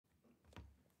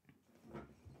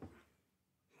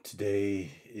Today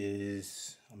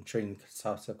is I'm trading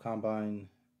TopStep Combine,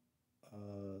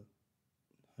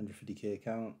 150K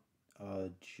account,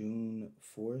 June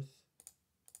 4th,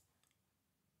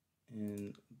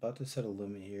 and about to set a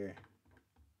limit here.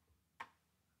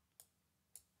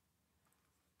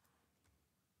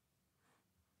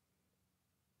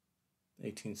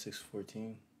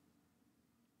 $18,614.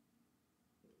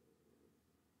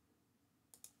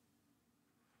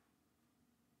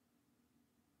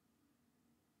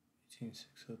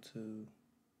 18,602.75.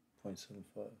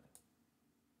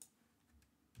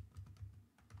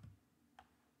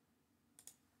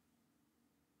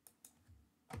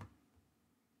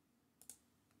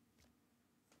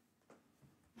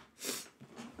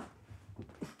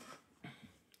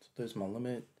 So there's my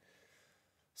limit.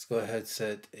 Let's go ahead and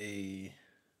set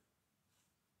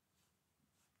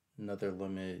another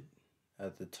limit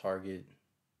at the target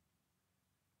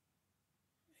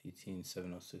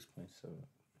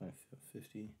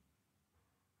 18,706.7.50.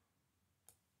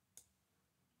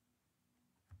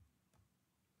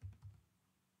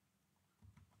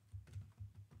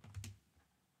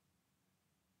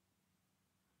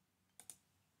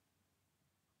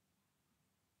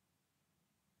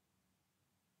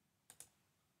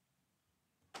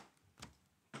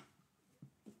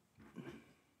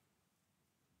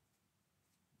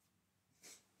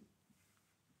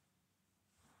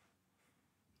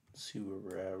 See where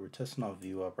we're at. We're testing out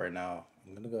view up right now.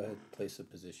 I'm gonna go ahead and place a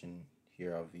position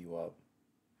here on view up.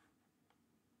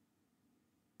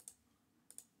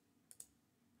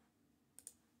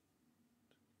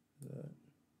 That.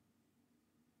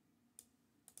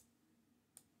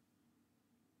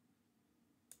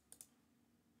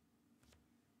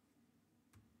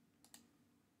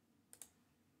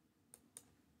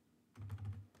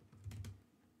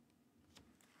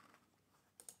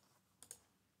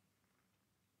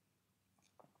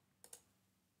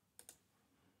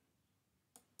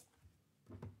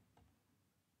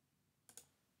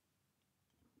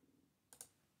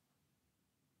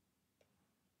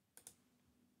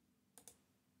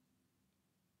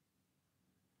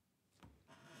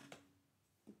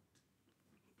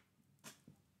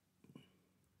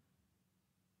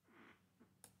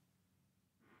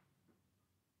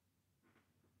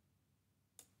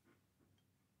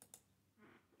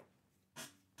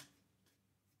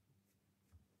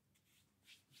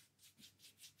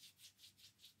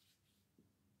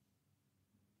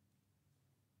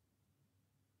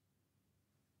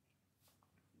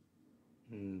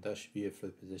 And that should be it for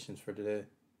the positions for today.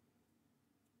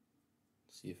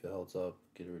 See if it holds up,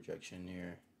 get a rejection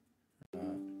here or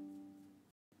not.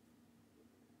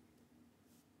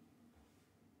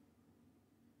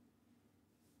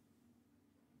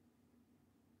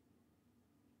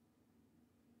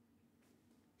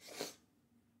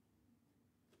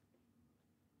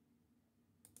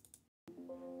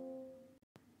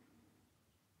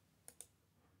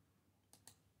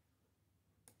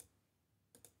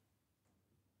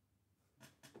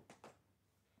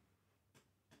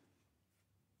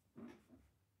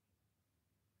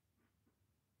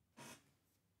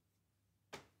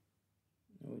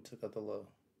 And we took out the low.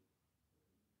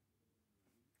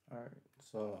 Alright,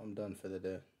 so I'm done for the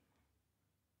day.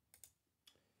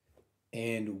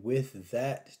 And with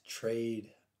that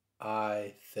trade,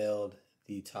 I failed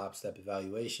the TopStep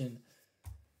evaluation.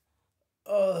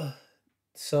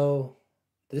 So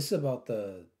this is about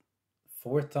the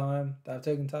fourth time that I've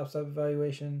taken TopStep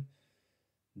evaluation.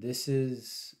 This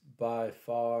is by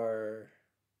far,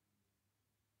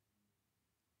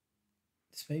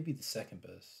 this may be the second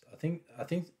best. I think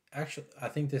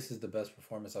this is the best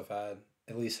performance I've had,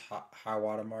 at least high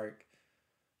watermark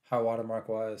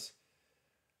wise.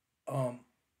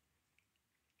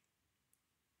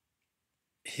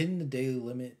 Hitting the daily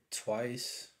limit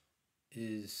twice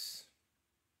is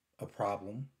a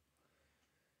problem.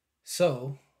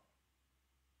 So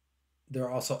there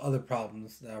are also other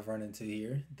problems that I've run into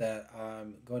here that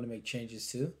I'm going to make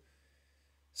changes to.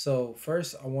 So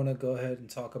first, I want to go ahead and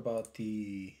talk about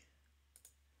the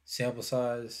sample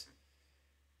size.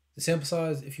 The sample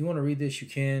size, if you want to read this, you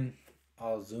can.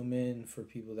 I'll zoom in for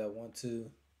people that want to.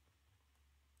 You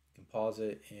can pause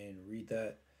it and read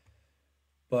that.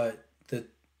 But the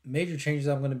major changes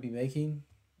I'm going to be making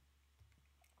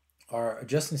are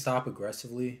adjusting stop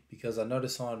aggressively, because I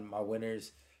notice on my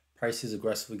winners, prices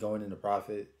aggressively going into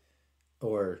profit,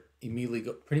 or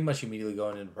pretty much immediately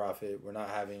going into profit. We're not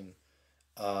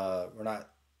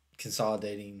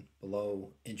consolidating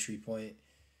below entry point.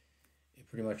 It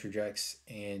pretty much rejects,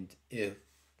 and if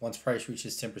once price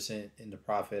reaches 10% into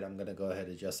profit, I'm gonna go ahead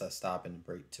and adjust that stop and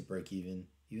break even.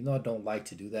 Even though I don't like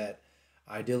to do that,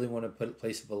 I ideally want to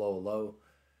place it below a low.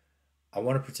 I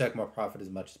want to protect my profit as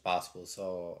much as possible.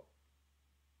 So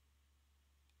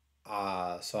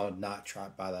I'm not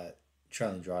trapped by that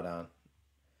trailing drawdown.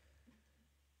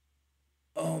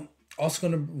 Um, Also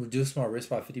gonna reduce my risk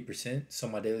by 50%. So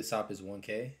my daily stop is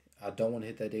 1K. I don't want to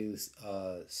hit that daily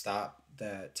stop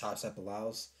that TopStep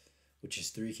allows, which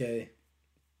is 3K.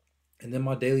 And then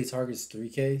my daily target is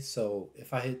 3K. So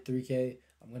if I hit 3K,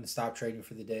 I'm gonna stop trading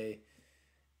for the day.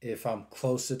 If I'm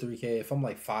close to 3K, if I'm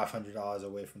like $500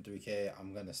 away from 3K,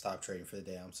 I'm gonna stop trading for the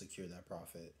day. I'm secure that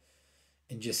profit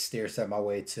and just stair step my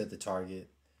way to the target.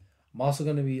 I'm also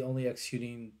gonna be only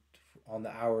executing on the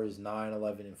hours 9,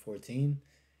 11, and 14.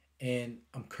 And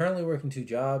I'm currently working two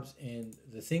jobs. And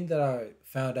the thing that I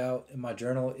found out in my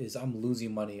journal is I'm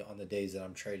losing money on the days that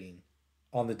I'm trading,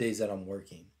 on the days that I'm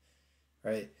working,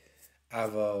 right? I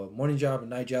have a morning job, a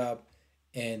night job,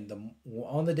 and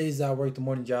on the days that I work the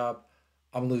morning job,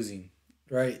 I'm losing,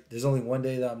 right? There's only one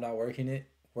day that I'm not working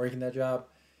that job,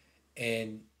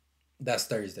 and that's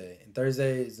Thursday. And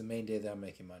Thursday is the main day that I'm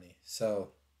making money. So,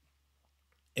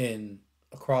 and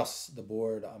across the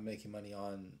board, I'm making money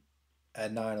on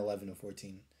at 9, 11, and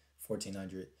 14,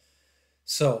 1400.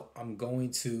 So I'm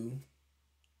going to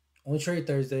only trade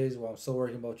Thursdays while I'm still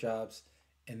working both jobs,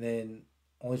 and then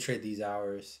only trade these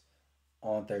hours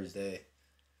on Thursday.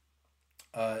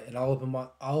 And I'll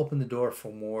open the door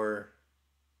for more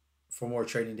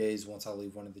trading days once I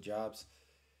leave one of the jobs.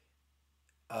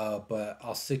 But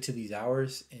I'll stick to these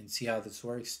hours and see how this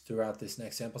works throughout this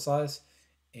next sample size.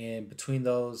 And between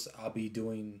those, I'll be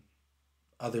doing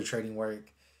other trading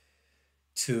work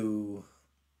to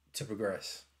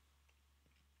progress.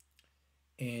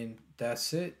 And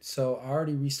that's it. So I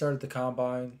already restarted the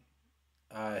combine.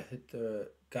 I hit the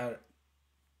got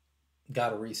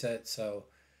a reset. So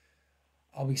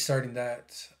I'll be starting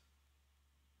that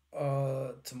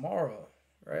tomorrow,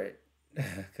 right?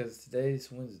 Because today's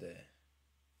Wednesday,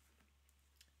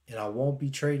 and I won't be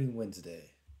trading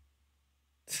Wednesday.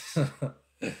 All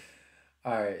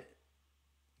right,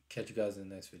 catch you guys in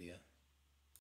the next video.